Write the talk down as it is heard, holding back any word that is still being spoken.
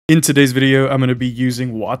In today's video, I'm going to be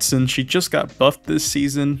using WATTSON. She just got buffed this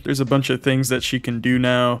season. There's a bunch of things that she can do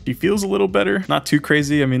now. She feels a little better, not too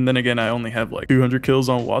crazy. I mean, then again, I only have like 200 kills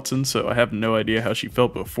on WATTSON, so I have no idea how she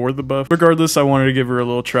felt before the buff. Regardless, I wanted to give her a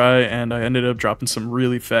little try, and I ended up dropping some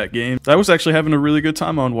really fat games. I was actually having a really good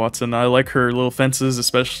time on WATTSON. I like her little fences,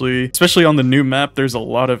 especially on the new map. There's a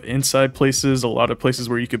lot of inside places, a lot of places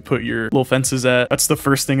where you could put your little fences at. That's the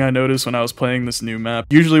first thing I noticed when I was playing this new map.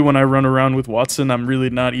 Usually when I run around with WATTSON, I'm really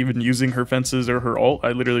not even using her fences or her ult.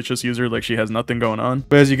 I literally just use her like she has nothing going on.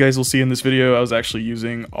 But as you guys will see in this video, I was actually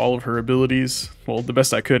using all of her abilities. Well, the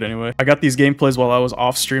best I could anyway. I got these gameplays while I was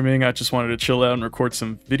off streaming. I just wanted to chill out and record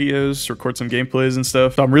some videos, record some gameplays and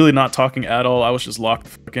stuff. So I'm really not talking at all. I was just locked the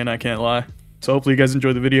fuck in, I can't lie. So hopefully you guys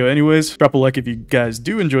enjoy the video anyways. Drop a like if you guys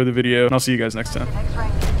do enjoy the video, and I'll see you guys next time.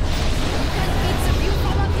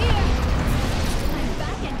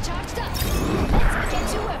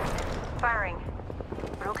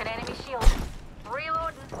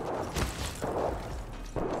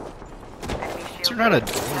 Is there not a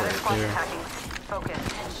door right there?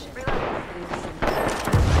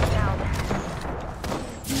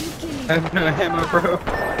 I have no ammo, bro. I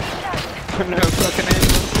have no fucking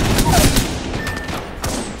ammo.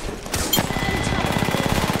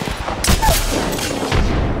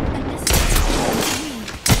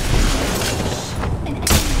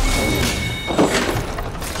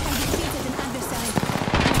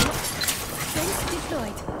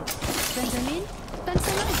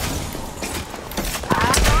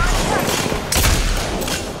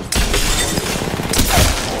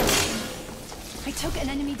 I took an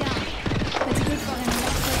enemy down. That's good for him.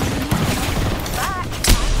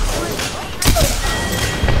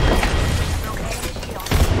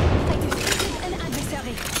 I defeated an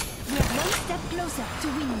adversary. We're one step closer to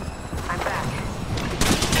winning. I'm back.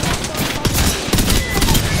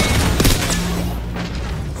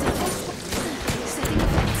 Setting a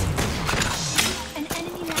fence. An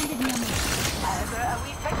enemy landed near me.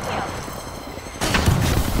 We picked me up.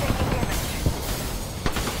 Taking damage.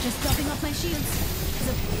 Just dropping off my shields.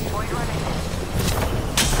 Point running.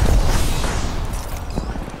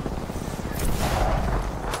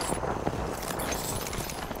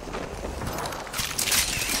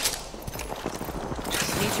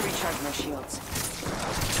 Need to recharge my shields.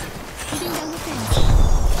 Hitting down the fence.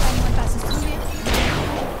 Anyone passes through here?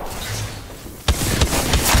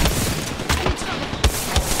 I'm in trouble.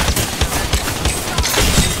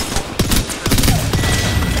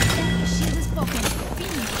 That enemy shield is broken.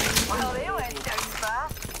 Well, they went down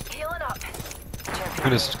fast. Healing up. Look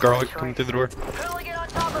at this garlic coming through the door. Pulling it on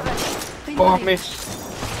top of it. Fall off me.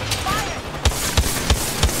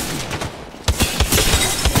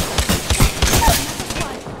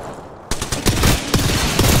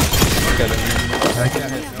 Look at it. I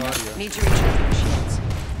have no audio. Need to recharge my shields.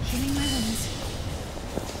 Healing my wounds.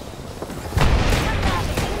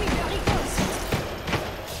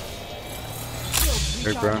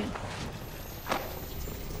 Hey, bro.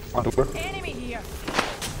 On the door. Enemy here.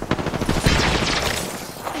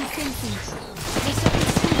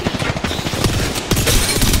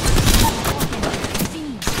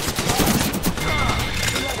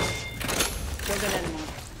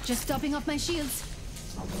 Just stopping off my shields.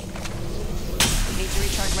 Need to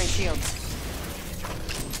recharge my shields.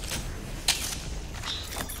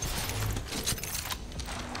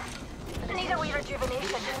 Need a wee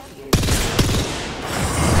rejuvenation.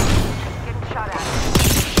 Getting shot at.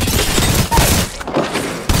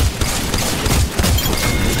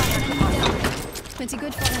 Pretty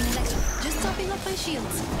good for an election. Just topping off my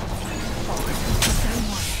shields.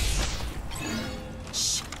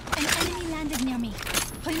 Shh! An enemy landed near me.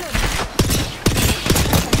 Reload.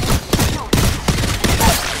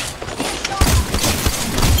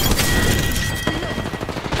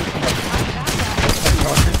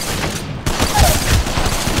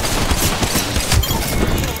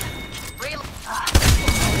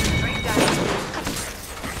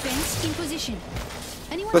 Fence in position.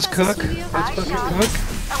 Anyone Let's passes cook. through here? Let's fucking cook.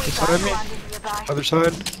 Beside me. Other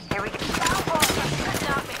side.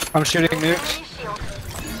 I'm shooting nukes.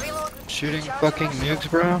 Shooting fucking nukes,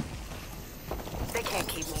 bro. They can't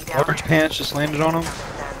keep me down. Orange pants just landed on him.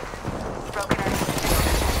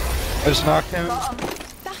 I just knocked him.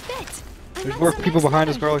 Parfait. There's more people behind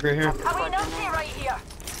us, garlic right here. Are we not here right here?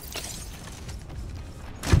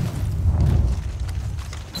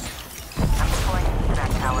 I'm deploying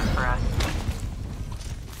that tower for us.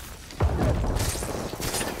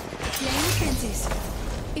 Playing fences.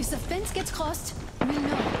 If the fence gets crossed, we'll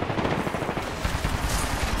know.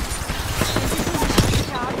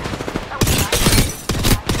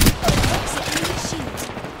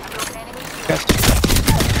 Yes.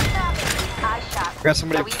 Got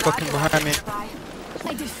somebody fucking behind me.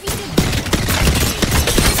 I defeated.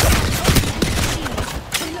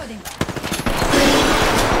 Reloading.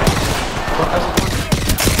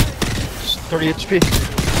 Just 30 HP.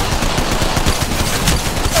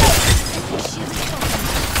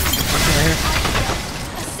 Right here.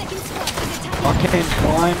 A second squad is attacking. Arcane,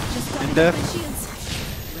 blind, and deaf. My shields.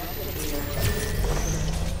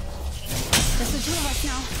 There's the two of us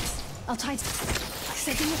now. I'll try to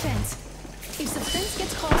setting the fence. If the fence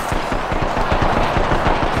gets crossed,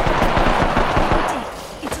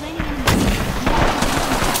 it's raining enemies.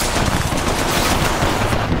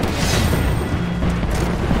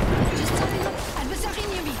 Just topping up. Adversary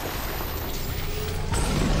near me.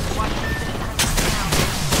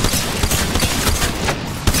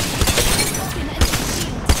 Open enemy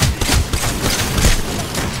shield.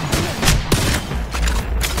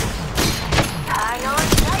 Hang on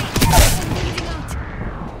tight. I'm bleeding out.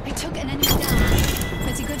 I took an enemy down.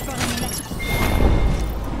 Pretty good for an electrical.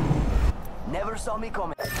 Never saw me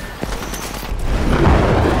coming.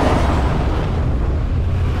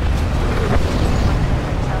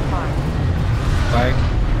 Like,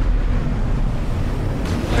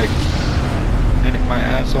 hitting my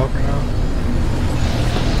ass off right now.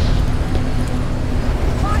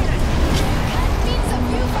 Need some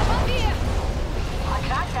view from up here. I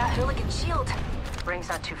cracked that hooligan shield. Ring's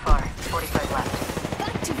not too far. 45 left.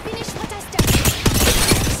 Back to finish what I started.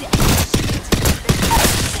 The enemy shield.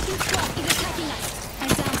 Second squad is attacking us. I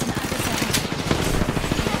downed an adversary.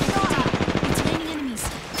 It's raining enemies.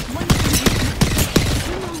 One enemy.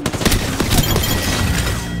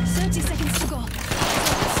 30 seconds to go.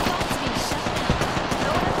 Squad 3 shut down.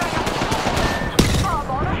 Oh,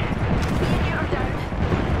 Mona. Me and you are down.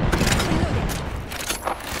 Reloading.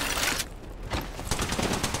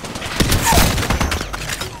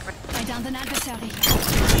 I downed an adversary.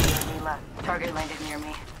 Enemy left. Target landed near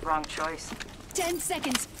me. Wrong choice. 10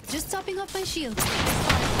 seconds. Just topping off my shield.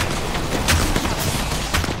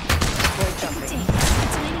 Empty.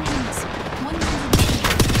 It's raining enemies. 100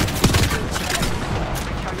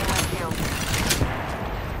 Recharging my shield.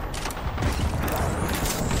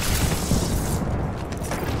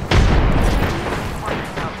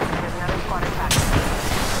 There's another squad attacking.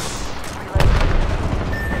 Reload.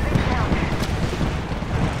 Big down.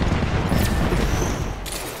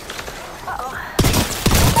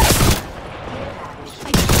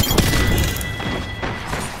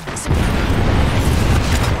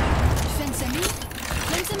 Fence enemy.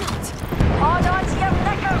 Fence them out. Hold on to your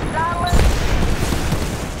knickers, darling.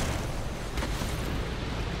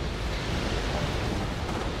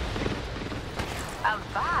 I'm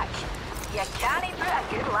back. You can't put a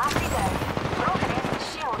good laughy down. Broken enemy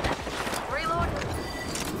shield. Reload.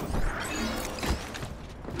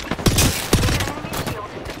 Enemy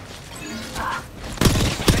shield. Ah.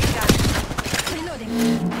 Right down. Reloading.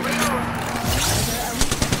 Reload.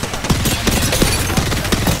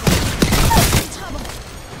 Trouble.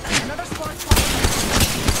 Another squad.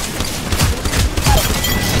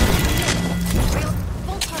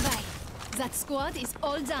 Bon travail. That squad is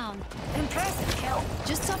all down. Impressive kill.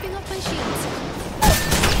 Just topping off my shields.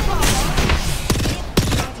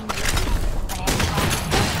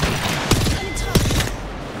 I'm in trouble.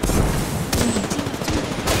 Team of two.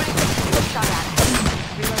 Shot at it.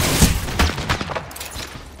 Reloading.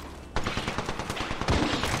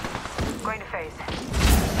 Going to phase.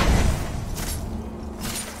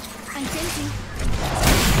 I'm fencing.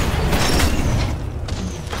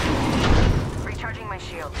 Recharging my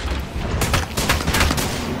shield.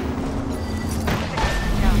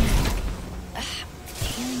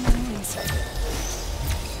 Healing my wounds.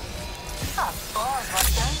 Ah, balls,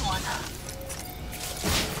 what's down one?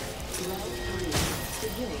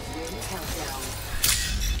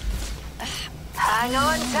 Hang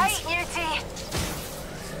on tight, Newty.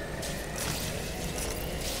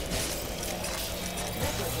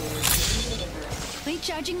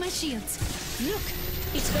 Recharging my shields. Look,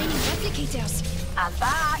 it's raining replicators. I'm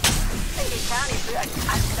back. You can't put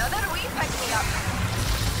another wee pick me up.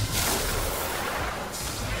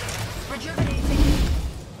 Rejuvenating.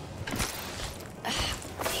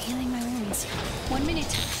 Healing my wounds. 1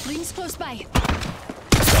 minute. Rings close by. Hitting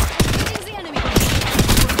the enemy.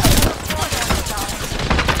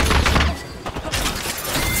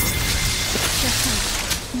 Just now.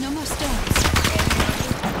 No more stones.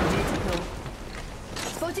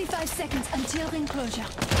 45 seconds until ring closure.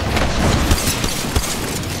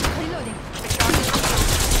 Reloading.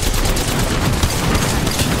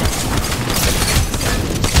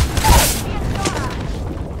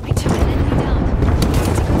 I took an enemy down.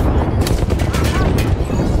 Critical for an enemy.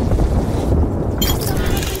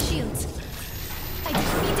 Stopping up my shields.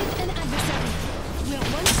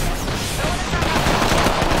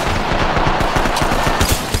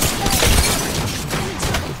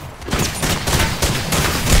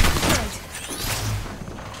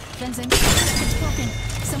 Cleansing. It's broken.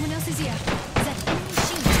 Someone else is here. That enemy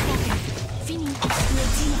shield is broken. Fini. We're a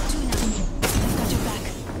team of two now. I've got your back.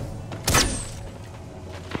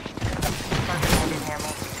 Something I didn't hear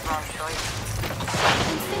me. Wrong choice.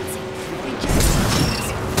 I'm fencing. Recharge my shields.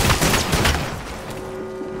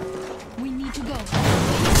 We need to go.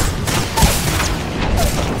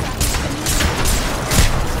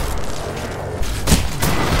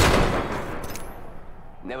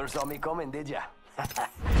 Never saw me coming, did ya?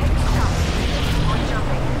 One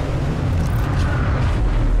jumping.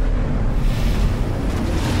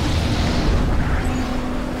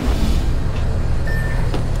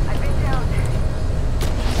 I've been down.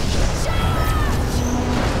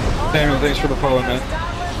 Daniel, thanks for the follow, man.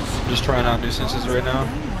 I'm just trying out new senses right now.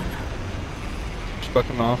 Just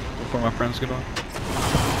bucking them off before my friends get on.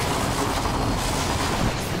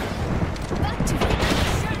 Back to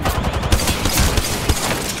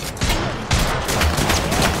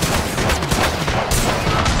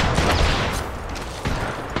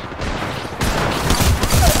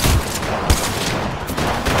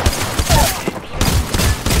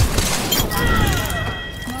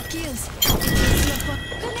more kills.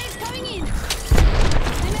 Grenades coming in.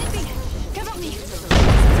 I'm helping. Cover me.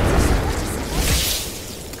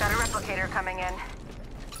 Got a replicator coming in.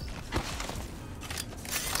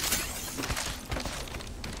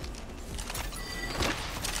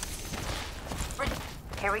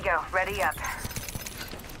 Here we go. Ready up.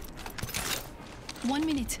 1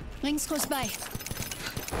 minute. Rings close by.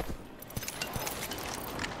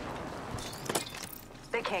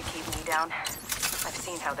 They can't keep me down. I've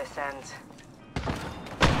seen how this ends.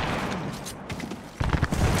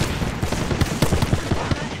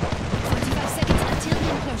 45 seconds until the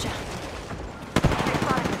enclosure. Stay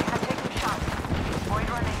fine. I'm taking shots. Avoid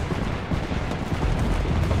running.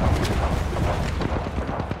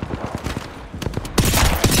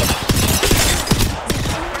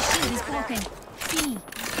 The enemy shield is broken. Fini.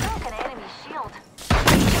 Broken enemy shield.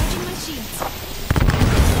 Recharging my shields.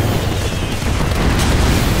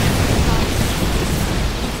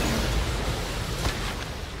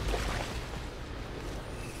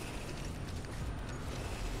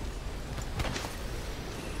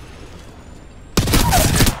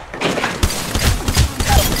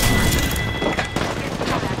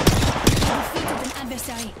 Defeated an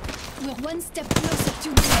adversary. We're one step closer to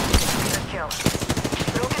winning. Good kill.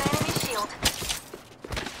 Broken enemy shield.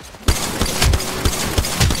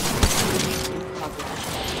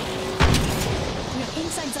 We're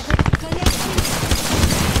inside the ring. Connect.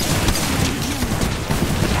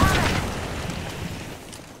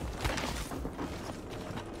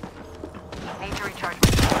 Need to recharge.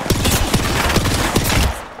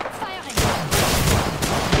 Firing.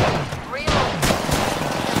 Reload.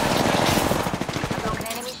 Broken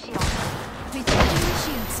enemy shield. Recharging my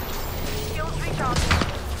shields. Shields recharged.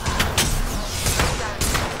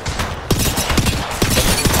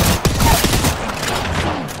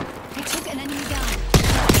 I took an enemy down.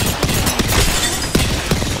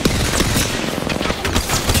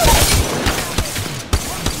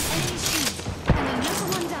 Enemy shield. And another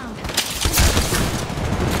one down.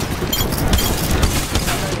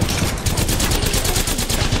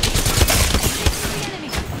 The enemy.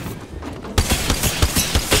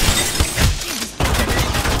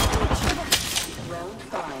 Round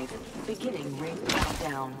 5, beginning ring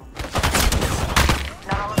countdown.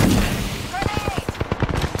 Not all of them. Grenade!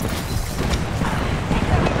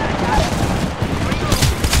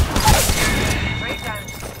 Breakdown.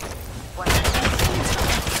 One.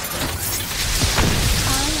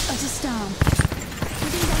 Eye of the storm.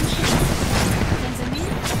 Putting down shields.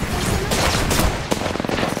 Tanzania.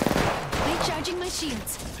 Recharging my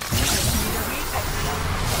shields.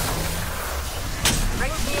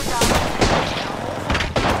 Bring me down.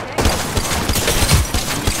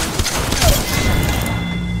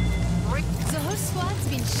 The whole squad's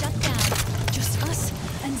been shut down. Just us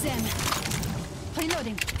and them.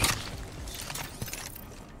 Reloading.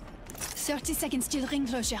 30 seconds till ring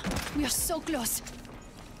closure. We are so close.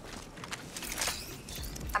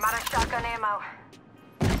 I'm out of shotgun ammo.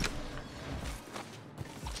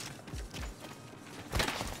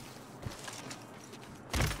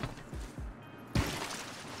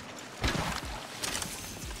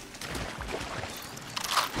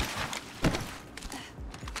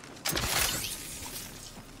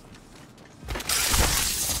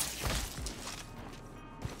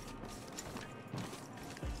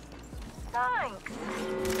 Thanks.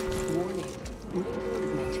 Warning,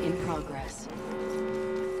 movement in progress.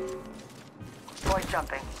 Boy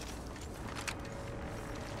jumping.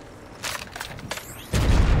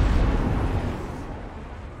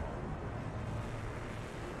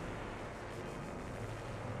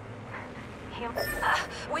 him.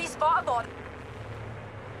 We spot a bot.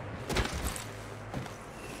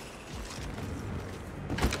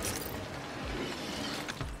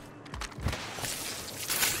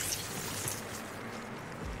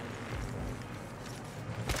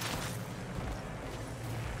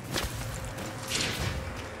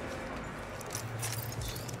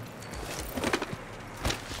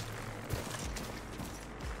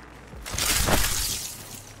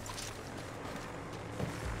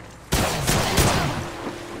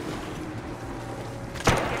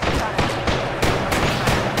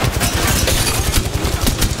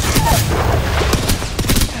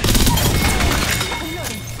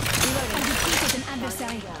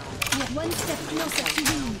 One step closer to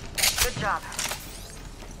win. Good job.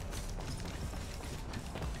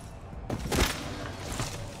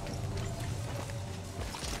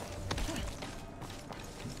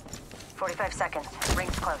 "45 seconds.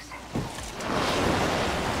 Ring's close.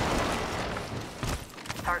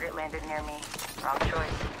 Target landed near me. Wrong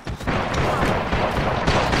choice.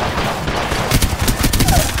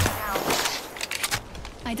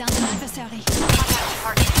 I downed an adversary.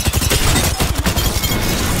 Target.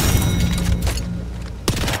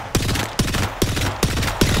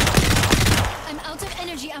 I'm out of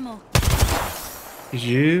energy ammo.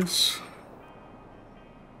 GG's.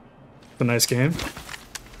 A nice game.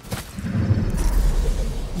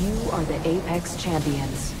 You are the Apex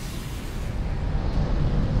champions.